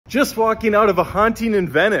Just walking out of A Haunting in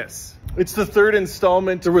Venice. It's the third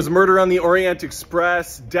installment. There was Murder on the Orient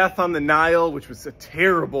Express, Death on the Nile, which was a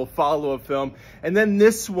terrible follow-up film. And then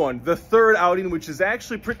this one, the third outing, which is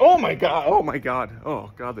actually pretty, oh my God,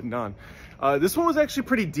 the nun. This one was actually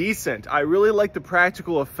pretty decent. I really like the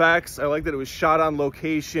practical effects. I like that it was shot on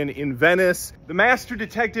location in Venice. The master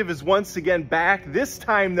detective is once again back. This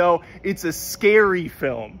time though, it's a scary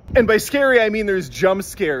film. And by scary, I mean there's jump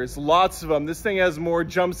scares, lots of them. This thing has more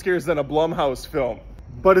jump scares than a Blumhouse film.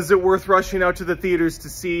 But is it worth rushing out to the theaters to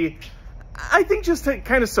see? I think just to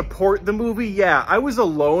kind of support the movie, yeah. I was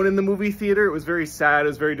alone in the movie theater. It was very sad, it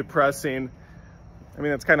was very depressing. I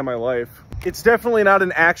mean, that's kind of my life. It's definitely not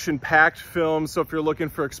an action-packed film, so if you're looking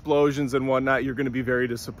for explosions and whatnot, you're gonna be very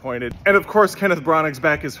disappointed. And of course, Kenneth Branagh's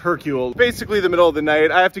back as Hercule. Basically the middle of the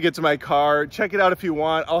night, I have to get to my car. Check it out if you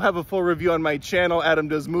want. I'll have a full review on my channel, Adam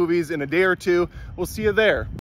Does Movies, in a day or two. We'll see you there.